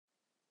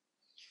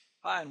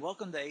Hi, and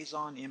welcome to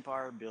Azon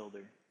Empire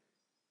Builder.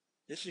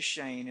 This is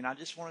Shane, and I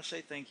just want to say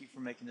thank you for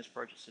making this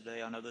purchase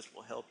today. I know this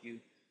will help you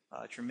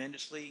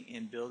tremendously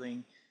in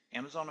building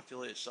Amazon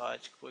affiliate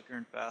sites quicker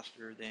and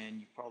faster than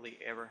you probably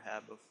ever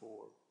have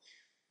before.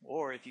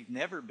 Or if you've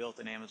never built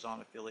an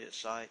Amazon affiliate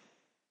site,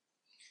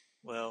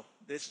 well,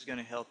 this is going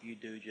to help you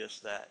do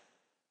just that.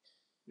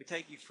 We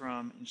take you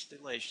from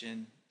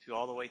installation to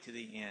all the way to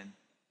the end,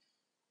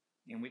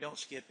 and we don't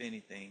skip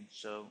anything.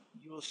 So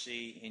you will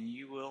see and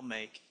you will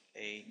make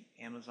an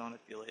Amazon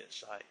affiliate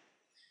site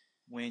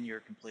when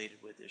you're completed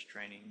with this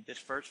training. This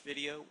first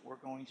video, we're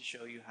going to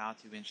show you how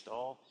to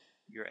install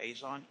your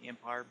Azon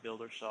Empire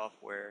Builder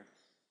software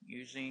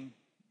using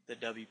the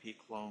WP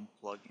Clone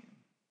plugin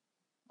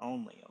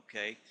only,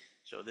 okay?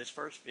 So this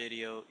first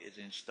video is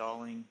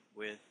installing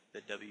with the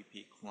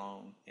WP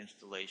Clone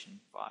installation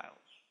files.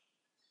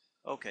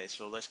 Okay,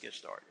 so let's get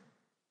started.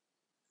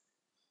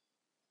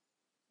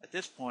 At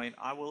this point,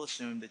 I will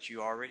assume that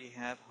you already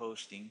have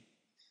hosting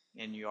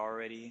and you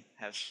already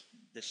have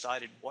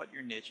decided what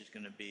your niche is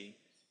going to be,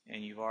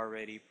 and you've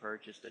already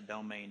purchased a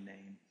domain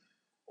name,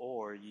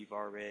 or you've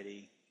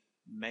already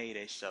made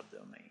a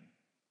subdomain.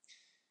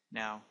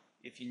 Now,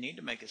 if you need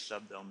to make a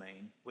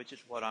subdomain, which is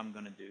what I'm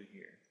going to do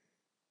here.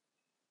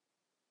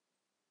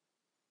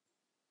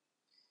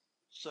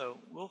 So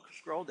we'll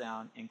scroll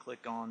down and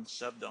click on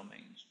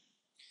subdomains.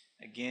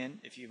 Again,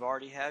 if you've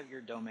already have your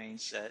domain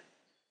set,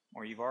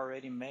 or you've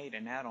already made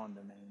an add-on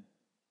domain,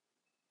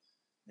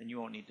 then you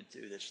won't need to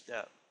do this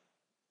step.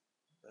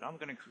 But I'm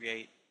going to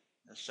create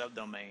a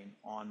subdomain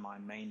on my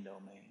main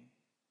domain.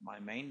 My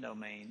main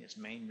domain is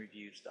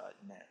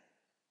mainreviews.net.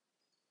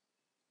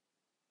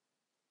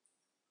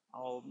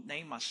 I'll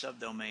name my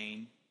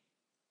subdomain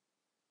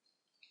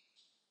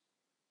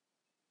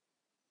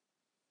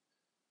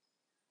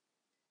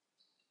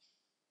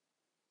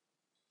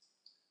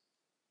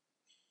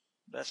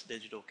Best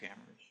Digital Cameras,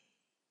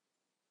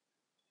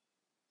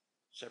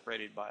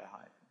 separated by a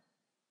hyphen.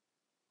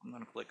 I'm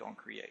going to click on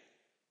Create.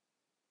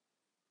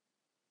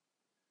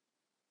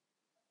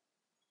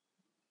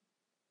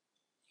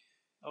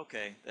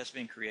 Okay, that's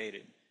been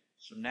created.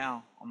 So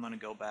now I'm going to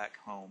go back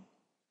home.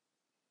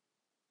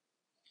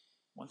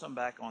 Once I'm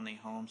back on the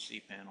home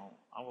cPanel,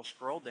 I will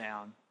scroll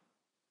down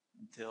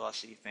until I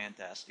see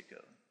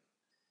Fantastico,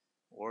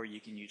 or you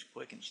can use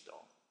Quick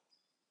Install.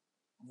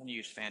 I'm going to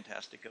use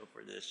Fantastico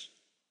for this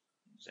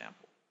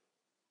example.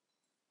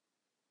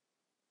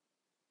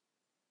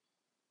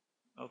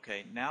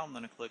 Okay, now I'm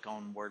going to click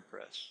on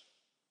WordPress.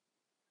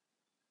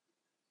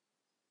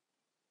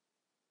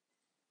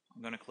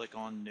 I'm going to click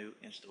on New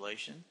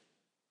Installation.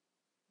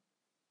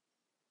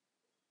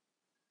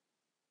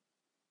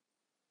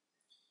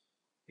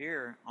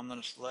 Here, I'm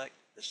going to select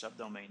the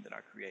subdomain that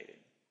I created.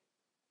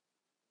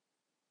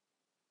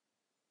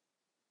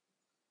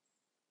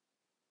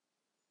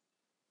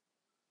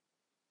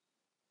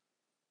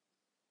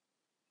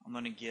 I'm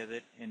going to give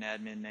it an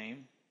admin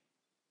name.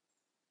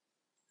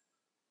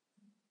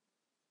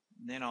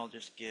 Then I'll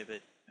just give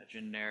it a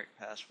generic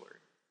password.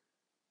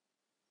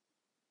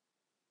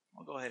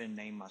 I'll go ahead and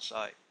name my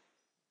site.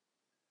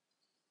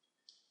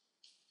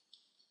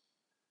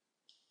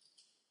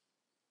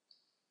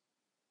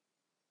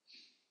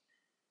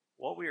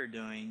 What we are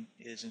doing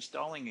is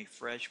installing a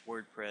fresh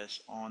WordPress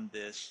on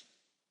this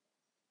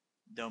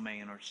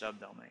domain or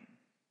subdomain.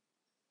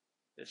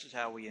 This is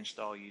how we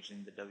install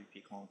using the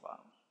WP Clone files.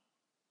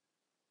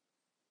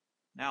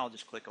 Now I'll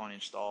just click on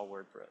Install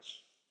WordPress.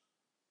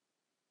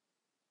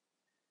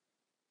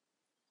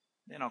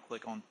 Then I'll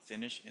click on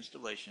Finish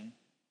Installation.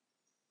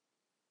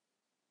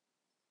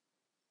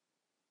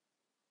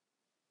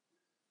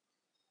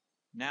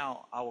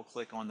 Now I will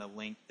click on the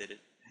link that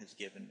it has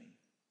given me.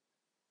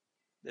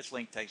 This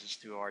link takes us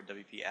to our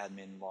WP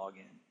admin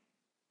login.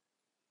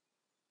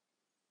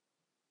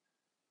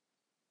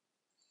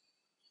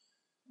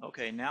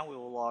 Okay, now we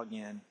will log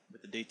in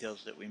with the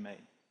details that we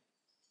made.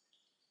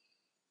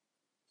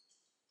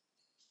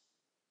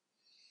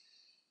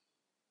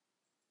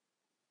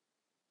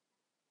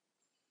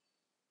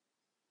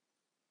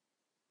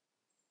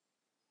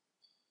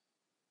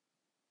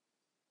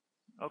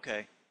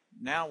 Okay,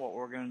 now what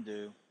we're going to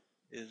do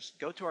is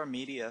go to our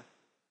media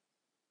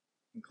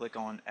and click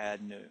on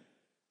Add New.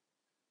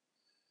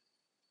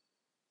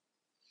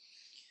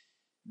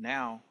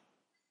 Now,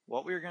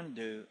 what we're going to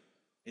do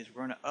is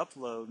we're going to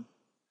upload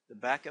the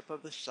backup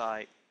of the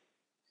site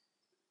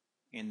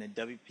in the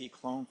WP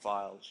Clone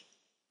files.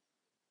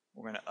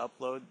 We're going to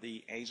upload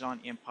the Azon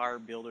Empire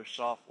Builder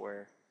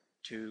software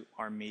to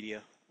our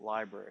media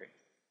library.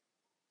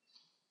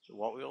 So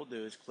what we will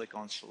do is click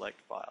on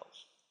Select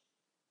Files.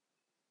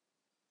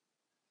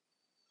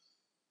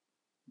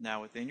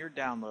 Now within your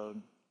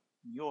download,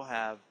 you'll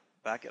have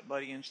Backup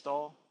Buddy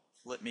install,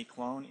 FlipMe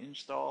Clone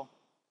install,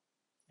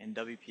 and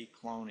WP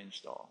Clone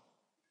install.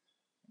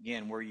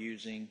 Again, we're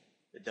using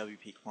the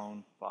WP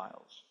Clone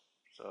files.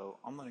 So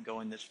I'm going to go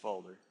in this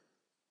folder.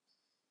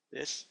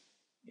 This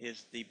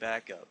is the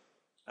backup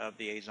of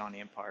the Azon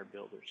Empire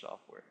Builder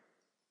software.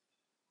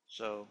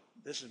 So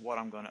this is what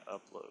I'm going to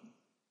upload.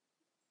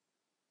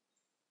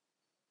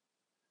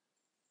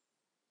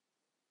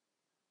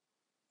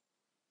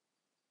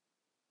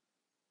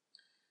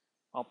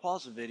 I'll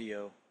pause the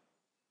video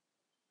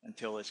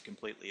until it's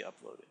completely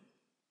uploaded.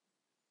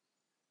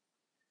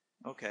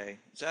 Okay,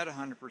 it's at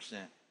 100%.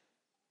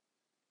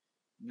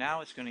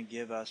 Now it's going to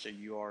give us a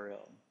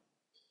URL.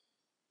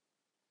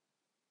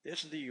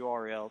 This is the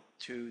URL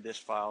to this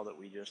file that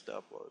we just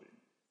uploaded.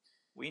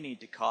 We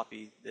need to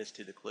copy this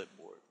to the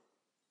clipboard.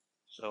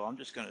 So I'm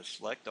just going to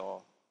select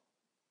all,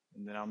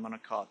 and then I'm going to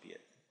copy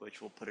it,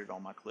 which will put it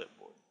on my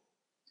clipboard.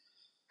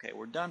 Okay,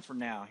 we're done for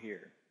now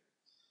here.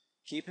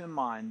 Keep in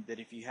mind that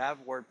if you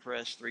have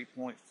WordPress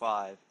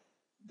 3.5,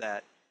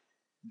 that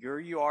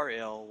your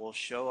URL will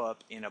show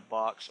up in a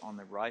box on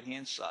the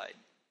right-hand side.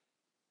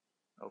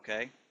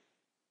 Okay?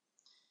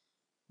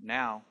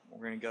 Now,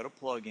 we're going to go to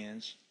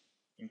Plugins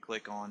and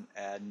click on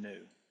Add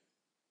New.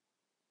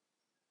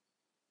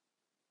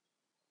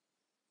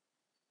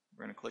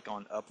 We're going to click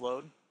on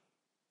Upload.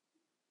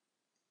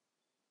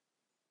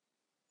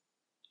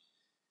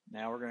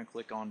 Now we're going to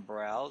click on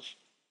Browse.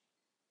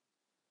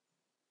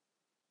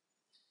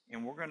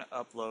 And we're going to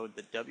upload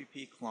the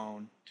WP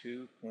Clone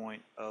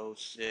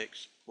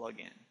 2.06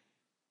 plugin.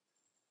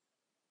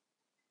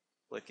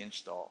 Click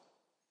Install.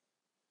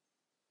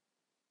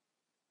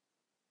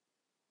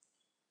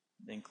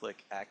 Then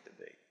click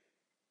Activate.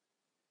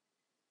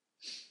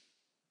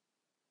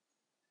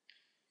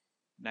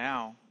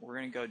 Now we're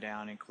going to go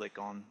down and click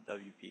on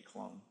WP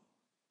Clone.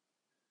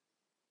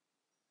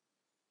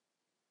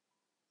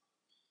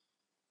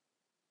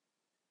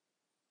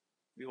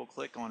 We will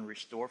click on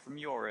Restore from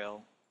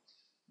URL,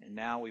 and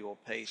now we will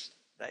paste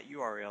that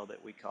URL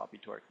that we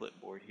copied to our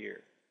clipboard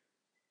here.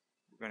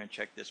 We're going to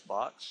check this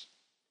box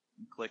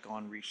and click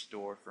on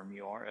Restore from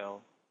URL,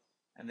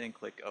 and then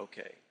click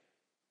OK.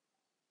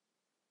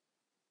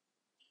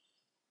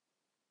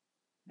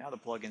 Now the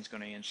plugin is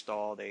going to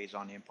install the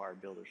Amazon Empire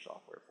Builder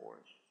software for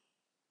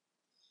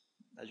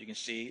us. As you can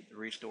see, the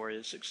restore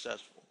is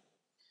successful.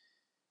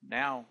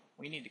 Now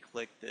we need to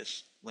click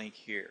this link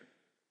here.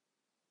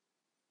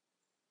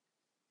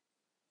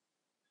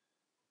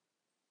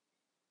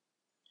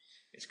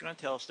 It's going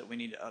to tell us that we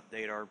need to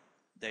update our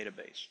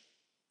database.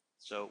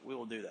 So we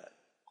will do that.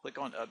 Click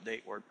on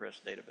Update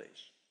WordPress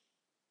Database.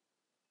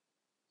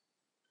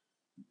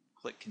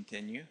 Click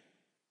Continue.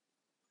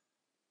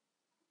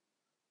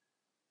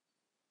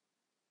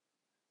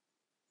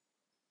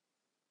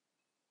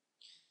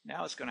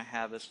 Now it's going to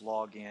have us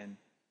log in.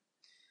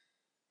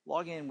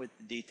 Log in with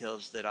the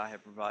details that I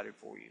have provided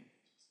for you.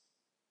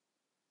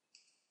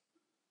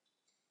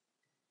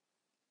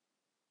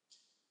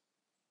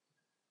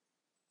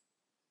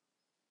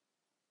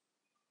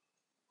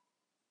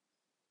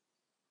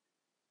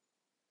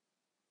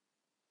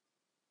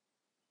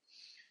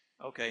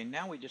 Okay,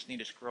 now we just need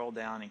to scroll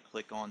down and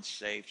click on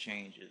Save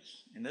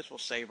Changes, and this will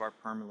save our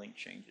permalink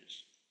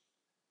changes.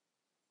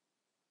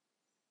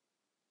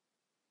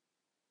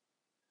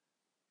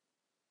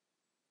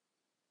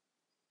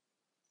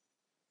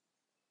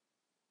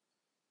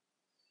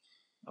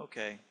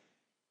 Okay,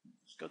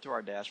 let's go to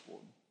our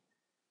dashboard.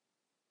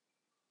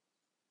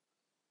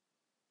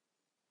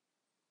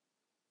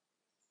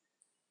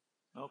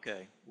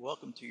 Okay,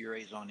 welcome to your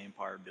Amazon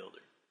Empire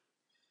Builder.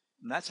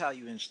 And that's how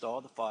you install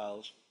the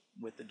files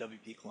with the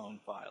WP Clone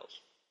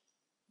files.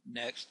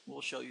 Next,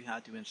 we'll show you how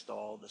to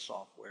install the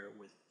software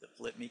with the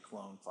Flip Me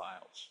Clone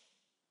files.